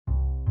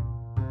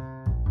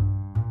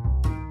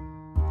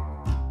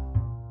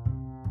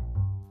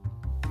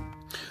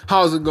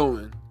How's it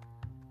going?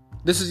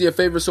 This is your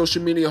favorite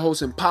social media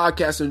host and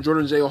podcaster,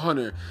 Jordan J.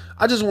 Hunter.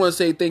 I just want to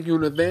say thank you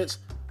in advance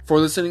for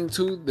listening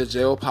to the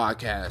J.O.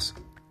 Podcast.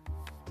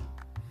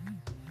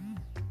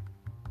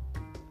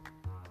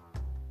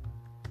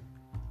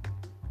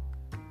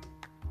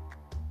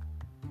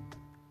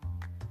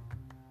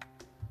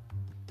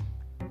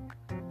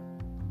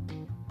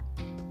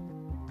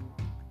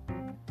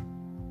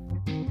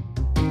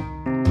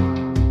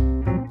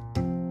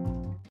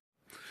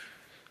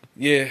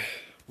 Yeah,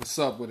 what's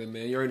up with it,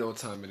 man? You already know what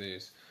time it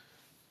is.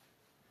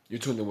 You're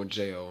tuned in with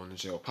J.O. on the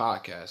J.O.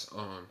 Podcast.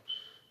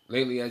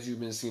 Lately, as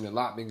you've been seeing, a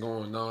lot been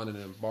going on in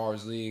the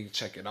Bars League.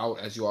 Check it out.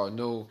 As you all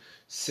know,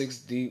 6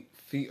 Deep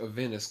Feet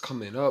event is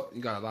coming up.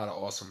 You got a lot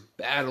of awesome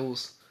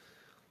battles.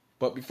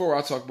 But before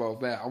I talk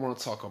about that, I want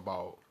to talk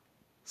about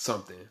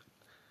something.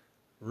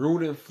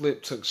 Rude and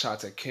Flip took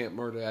shots at Camp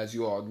Murder. As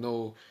you all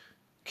know,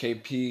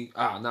 JD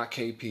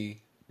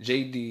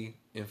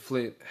and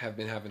Flip have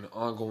been having an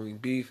ongoing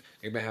beef.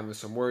 They've been having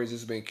some words.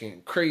 It's been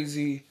getting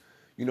crazy.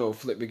 You know,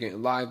 Flip been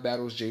getting live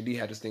battles. JD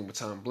had this thing with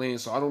Tom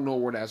Bland. So I don't know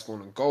where that's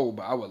going to go,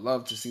 but I would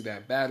love to see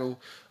that battle.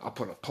 I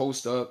put a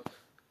post up.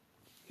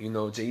 You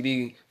know,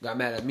 JD got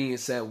mad at me and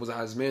said, was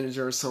I his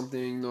manager or something?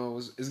 You know,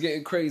 it's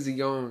getting crazy,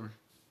 young.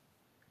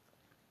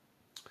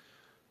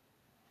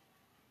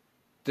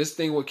 This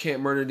thing with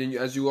Camp Murder, then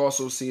as you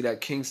also see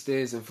that King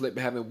Stiz and Flip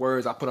having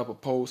words. I put up a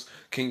post.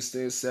 King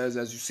Stiz says,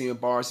 as you see in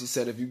bars, he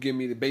said, if you give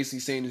me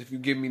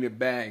the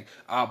bag,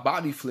 I'll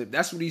body Flip.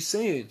 That's what he's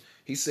saying.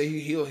 He said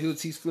he'll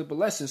teach Flip a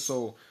lesson.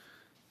 So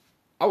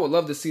I would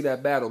love to see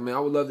that battle, man. I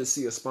would love to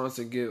see a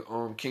sponsor give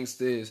King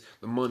Stiz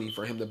the money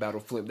for him to battle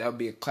Flip. That would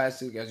be a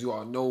classic. As you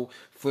all know,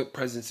 Flip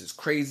presence is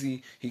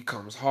crazy. He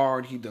comes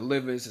hard. He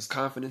delivers. His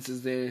confidence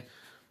is there.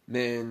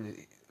 Man,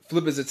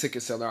 Flip is a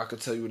ticket seller. I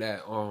could tell you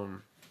that.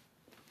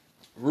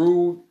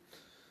 Rude,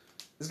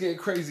 it's getting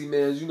crazy,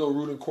 man. As you know,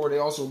 Rude and Core, they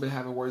also been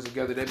having words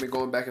together. They've been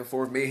going back and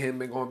forth. Mayhem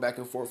been going back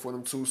and forth for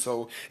them too.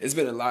 So it's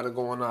been a lot of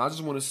going on. I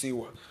just want to see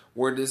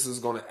where this is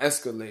going to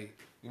escalate.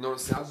 You know what I'm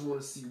saying? I just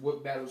want to see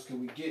what battles can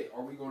we get.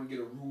 Are we going to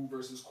get a Rude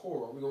versus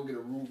Core? Are we going to get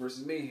a Rude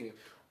versus Mayhem?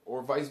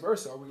 Or vice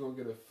versa? Are we going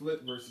to get a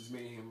Flip versus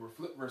Mayhem or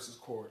Flip versus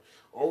Core?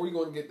 Or are we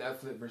going to get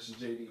that Flip versus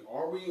JD?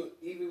 Are we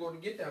even going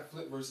to get that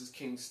Flip versus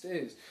King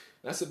Stiz?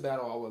 That's a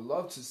battle I would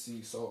love to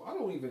see. So I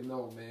don't even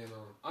know, man.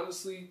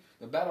 Honestly,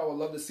 the battle I would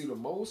love to see the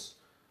most,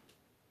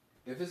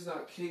 if it's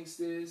not King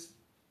Stiz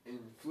and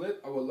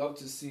Flip, I would love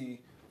to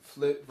see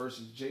Flip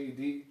versus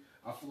JD.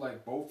 I feel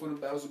like both of them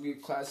battles would be a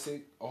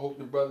classic. I hope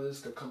the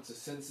brothers could come to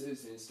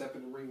senses and step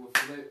in the ring with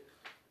Flip.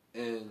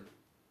 And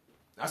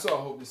that's what I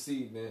hope to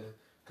see, man.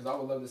 Because I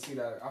would love to see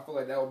that. I feel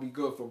like that would be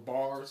good for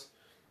bars.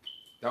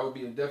 That would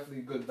be definitely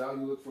a good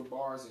value look for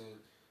bars. And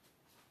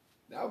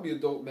that would be a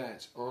dope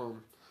match.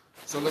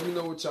 So let me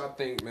know what y'all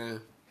think,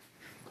 man.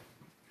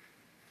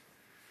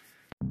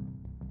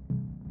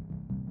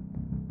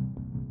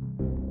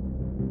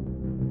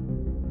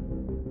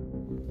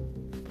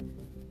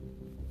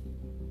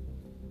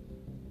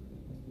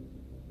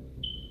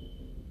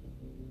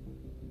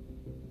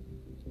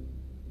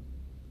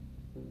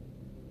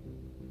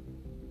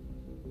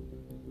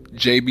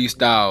 JB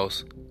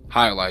Styles,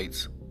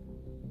 highlights.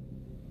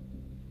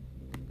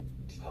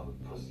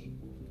 Pussy.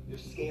 You're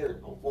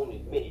scared, but won't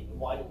admit it.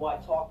 Why do I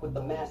talk with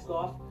the mask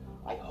off?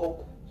 I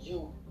hope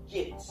you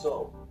get it.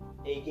 So,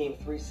 A-Game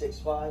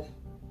 365,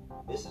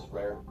 this is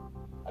rare.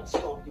 I'd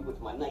stomp you with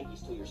my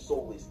Nikes till your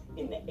soul is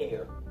in the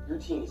air. Your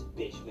team is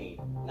bitch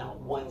made.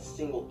 Not one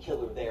single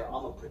killer there.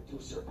 I'm a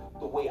producer.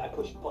 The way I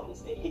push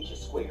buttons that hit your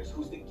squares.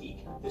 Who's the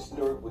geek? This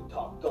nerd would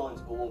talk guns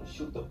but won't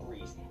shoot the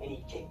breeze.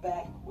 Any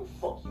kickback would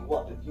fuck you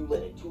up if you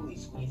let a toolie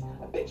squeeze.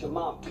 I bet your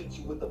mom beats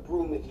you with a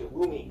broom if your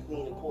roommate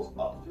clean and pulls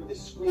up through the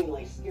screen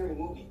like Scary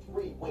Movie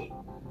 3. Wait,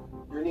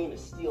 your name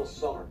is Steel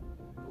Summer.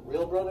 For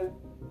real, brother?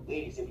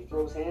 Ladies, if he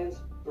throws hands,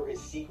 they're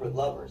his secret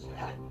lovers.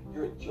 Ha,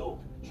 you're a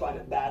joke. Trying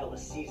to battle a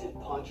seasoned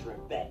puncher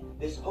and bet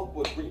this hook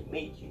would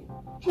remake you.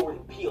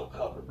 Jordan Peele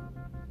cover.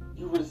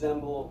 You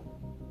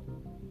resemble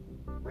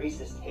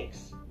racist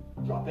Hicks.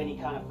 Drop any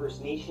kind of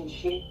First Nation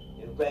shit,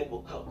 and Red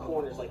will cut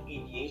corners like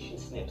aviation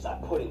snips. I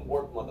put in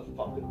work,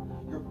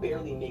 motherfucker. You're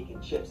barely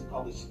making chips.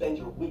 Probably spend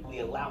your weekly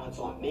allowance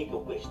on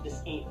Make-A-Wish.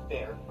 This ain't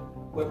fair.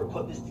 Whoever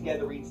put this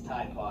together eats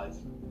Tide Pods.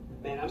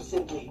 Man, I'm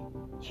simply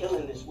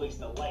killing this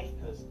waste of life,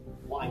 cause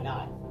why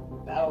not?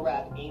 Battle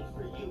rap ain't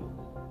for you.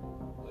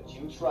 But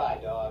you try,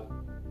 dog.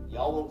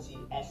 Y'all won't see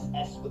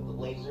SS with the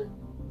laser.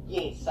 You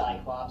ain't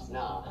Cyclops,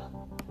 nah.